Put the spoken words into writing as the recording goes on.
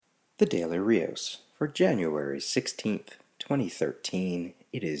The Daily Rios for January 16th, 2013.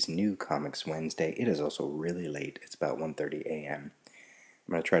 It is New Comics Wednesday. It is also really late. It's about 1:30 a.m.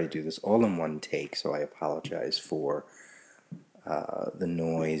 I'm going to try to do this all in one take, so I apologize for the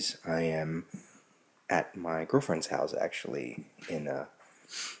noise. I am at my girlfriend's house, actually, in the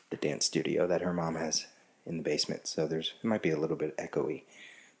dance studio that her mom has in the basement, so it might be a little bit echoey.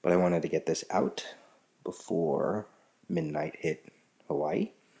 But I wanted to get this out before midnight hit Hawaii.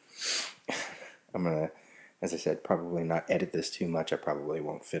 I'm going to, as I said, probably not edit this too much. I probably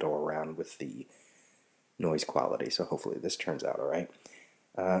won't fiddle around with the noise quality, so hopefully this turns out all right.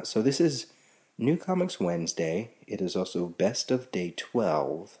 So this is New Comics Wednesday. It is also Best of Day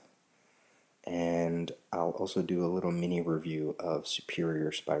 12, and I'll also do a little mini review of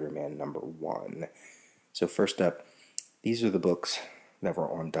Superior Spider-Man #1. So first up, these are the books that were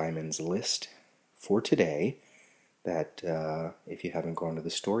on Diamond's list for today that if you haven't gone to the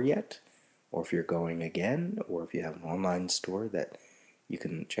store yet, or if you're going again, or if you have an online store that you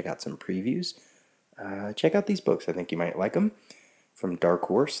can check out some previews, check out these books. I think you might like them. From Dark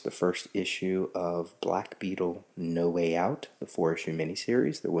Horse, the first issue of Black Beetle No Way Out, the 4-issue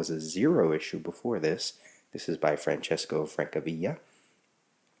miniseries. There was a 0-issue before this. This is by Francesco Francavilla.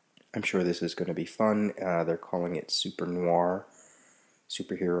 I'm sure this is going to be fun. They're calling it superhero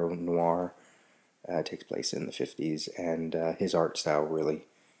noir. It takes place in the 50s, and his art style really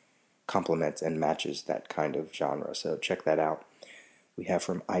complements and matches that kind of genre, so check that out. We have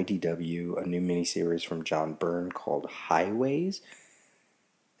from IDW a new miniseries from John Byrne called Highways.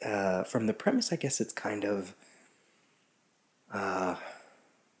 From the premise, I guess it's kind of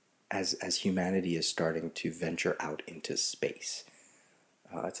as humanity is starting to venture out into space.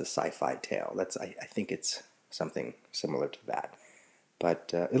 It's a sci-fi tale. I think it's something similar to that.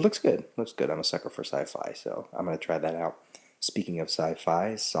 But it looks good. Looks good. I'm a sucker for sci-fi, so I'm going to try that out. Speaking of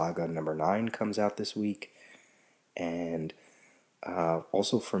sci-fi, Saga #9 comes out this week. And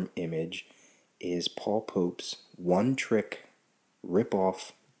also from Image is Paul Pope's One Trick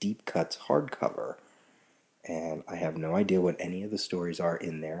Rip-Off Deep Cuts hardcover. And I have no idea what any of the stories are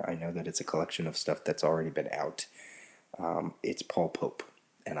in there. I know that it's a collection of stuff that's already been out. It's Paul Pope,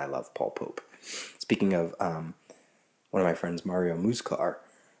 and I love Paul Pope. Speaking of one of my friends, Mario Muscar,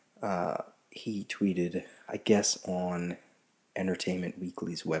 he tweeted, I guess on Entertainment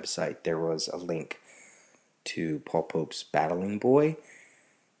Weekly's website, there was a link to Paul Pope's Battling Boy,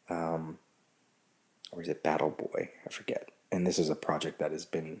 or is it Battle Boy? I forget. And this is a project that has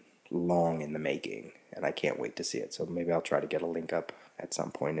been long in the making, and I can't wait to see it. So maybe I'll try to get a link up at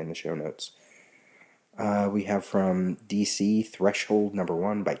some point in the show notes. We have from DC Threshold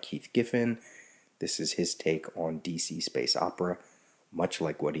 #1 by Keith Giffen. This is his take on DC Space Opera, much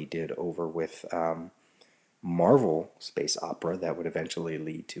like what he did over with Marvel Space Opera that would eventually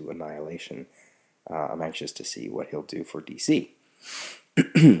lead to Annihilation. I'm anxious to see what he'll do for DC.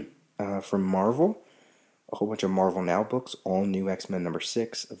 From Marvel, a whole bunch of Marvel Now books, all new X-Men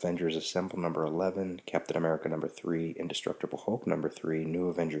 #6, Avengers Assemble #11, Captain America #3, Indestructible Hulk #3, New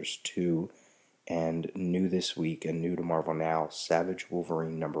Avengers 2, and new this week and new to Marvel Now, Savage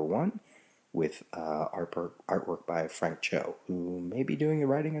Wolverine #1, with artwork by Frank Cho, who may be doing the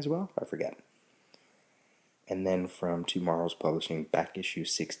writing as well, I forget. And then from Tomorrow's Publishing, back issue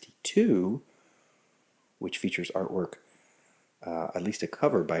 62, which features artwork, at least a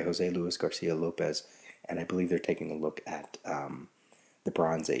cover by Jose Luis Garcia Lopez, and I believe they're taking a look at the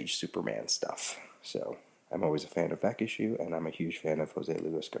Bronze Age Superman stuff. So I'm always a fan of back issue, and I'm a huge fan of Jose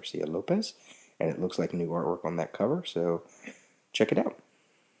Luis Garcia Lopez, and it looks like new artwork on that cover, so check it out.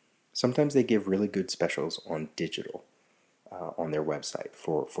 Sometimes they give really good specials on digital on their website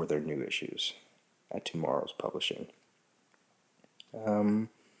for their new issues at Tomorrow's Publishing.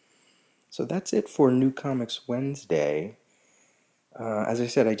 So that's it for New Comics Wednesday. As I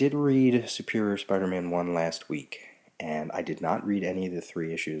said, I did read Superior Spider-Man 1 last week, and I did not read any of the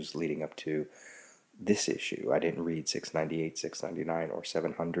 3 issues leading up to this issue. I didn't read 698, 699, or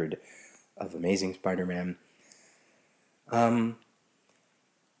 700 of Amazing Spider-Man.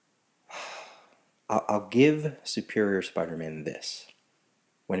 I'll give Superior Spider-Man this.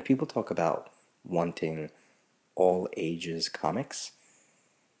 When people talk about wanting all ages comics,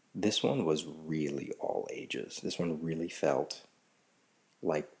 this one was really all ages. This one really felt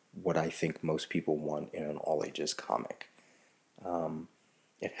like what I think most people want in an all ages comic.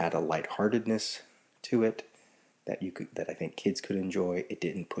 It had a lightheartedness to it that I think kids could enjoy. It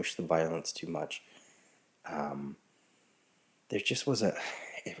didn't push the violence too much. There just was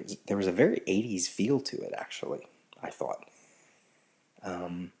there was a very 80s feel to it, actually, I thought.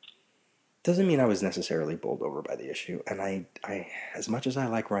 Doesn't mean I was necessarily bowled over by the issue. And as much as I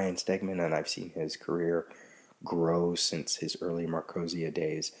like Ryan Stegman and I've seen his career grow since his early Marcosia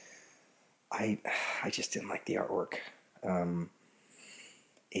days, I I just didn't like the artwork.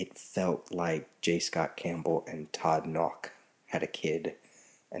 It felt like J. Scott Campbell and Todd Nauck had a kid,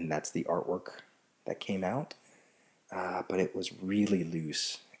 and that's the artwork that came out. But it was really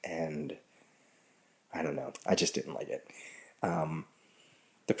loose, and I don't know. I just didn't like it.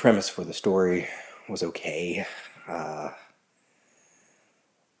 The premise for the story was okay. I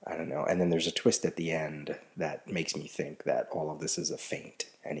don't know. And then there's a twist at the end that makes me think that all of this is a feint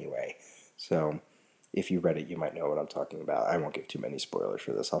anyway. So if you read it, you might know what I'm talking about. I won't give too many spoilers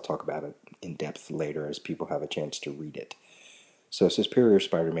for this. I'll talk about it in depth later as people have a chance to read it. So Superior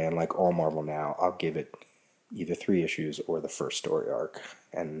Spider-Man, like all Marvel now, I'll give it either 3 issues or the first story arc,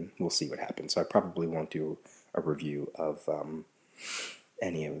 and we'll see what happens. So I probably won't do a review of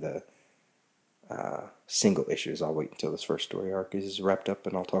any of the single issues. I'll wait until this first story arc is wrapped up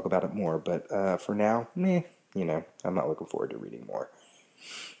and I'll talk about it more. But for now, I'm not looking forward to reading more.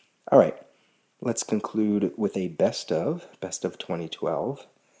 All right, let's conclude with a best of 2012.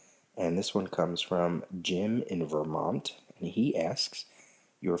 And this one comes from Jim in Vermont. And he asks,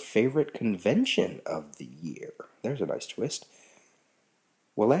 your favorite convention of the year? There's a nice twist.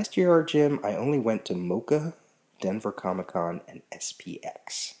 Well, last year, Jim, I only went to MoCA, Denver Comic Con, and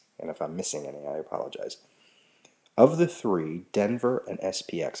SPX. And if I'm missing any, I apologize. Of the 3, Denver and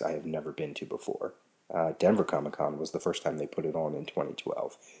SPX I have never been to before. Denver Comic Con was the first time they put it on in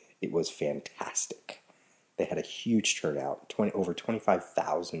 2012. It was fantastic. They had a huge turnout, over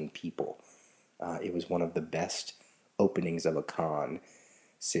 25,000 people. It was one of the best openings of a con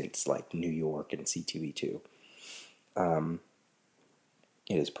since like New York and C2E2.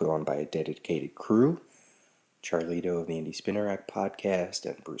 It is put on by a dedicated crew. Charlito of the Indie Spinner Rack podcast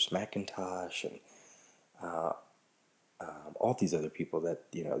and Bruce McIntosh and all these other people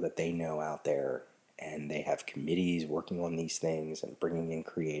that that they know out there, and they have committees working on these things and bringing in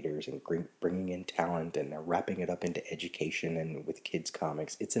creators and bringing in talent, and they're wrapping it up into education and with kids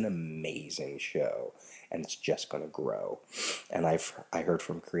comics. It's an amazing show, and it's just going to grow. And I heard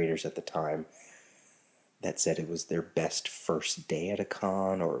from creators at the time that said it was their best first day at a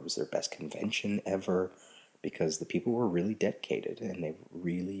con, or it was their best convention ever, because the people were really dedicated and they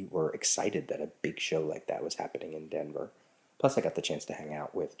really were excited that a big show like that was happening in Denver. Plus, I got the chance to hang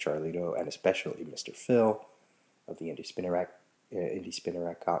out with Charlito and especially Mr. Phil of the Indie Spinner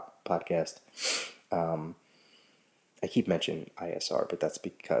Rack podcast. I keep mentioning ISR, but that's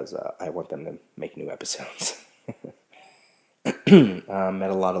because I want them to make new episodes. Met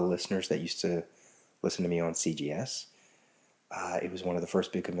a lot of listeners that used to listen to me on CGS. It was one of the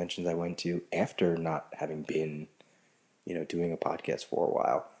first big conventions I went to after not having been, doing a podcast for a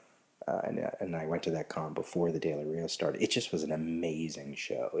while. And I went to that con before the Daily Rios started. It just was an amazing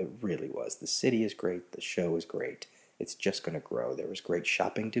show. It really was. The city is great. The show is great. It's just going to grow. There was great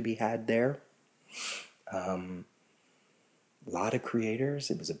shopping to be had there. A lot of creators.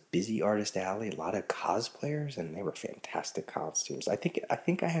 It was a busy artist alley. A lot of cosplayers, and they were fantastic costumes. I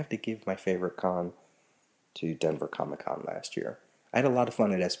think I have to give my favorite con to Denver Comic Con last year. I had a lot of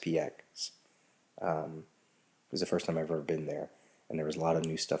fun at SPX. It was the first time I've ever been there, and there was a lot of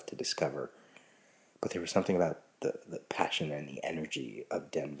new stuff to discover. But there was something about the passion and the energy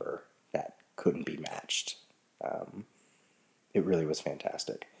of Denver that couldn't be matched. It really was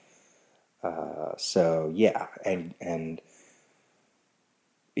fantastic. So yeah, and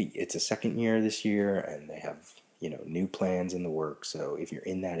it's a second year this year, and they have new plans in the works. So if you're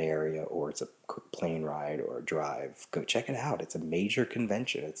in that area, or it's a quick plane ride or a drive, go check it out. It's a major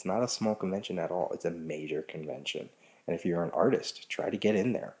convention. It's not a small convention at all. It's a major convention. And if you're an artist, try to get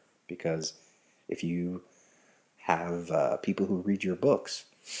in there, because if you have people who read your books,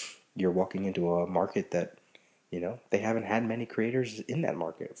 you're walking into a market that they haven't had many creators in that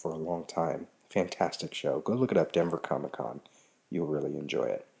market for a long time. Fantastic show. Go look it up, Denver Comic Con. You'll really enjoy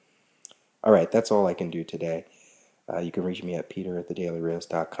it. All right, that's all I can do today. You can reach me at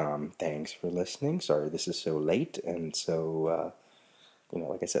peter@thedailyrios.com. Thanks for listening. Sorry this is so late, and so,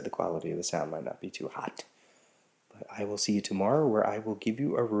 like I said, the quality of the sound might not be too hot. But I will see you tomorrow, where I will give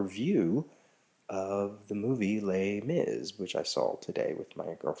you a review of the movie Les Mis, which I saw today with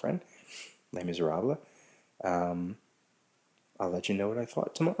my girlfriend, Les Miserables. I'll let you know what I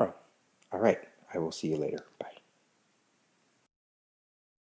thought tomorrow. All right, I will see you later.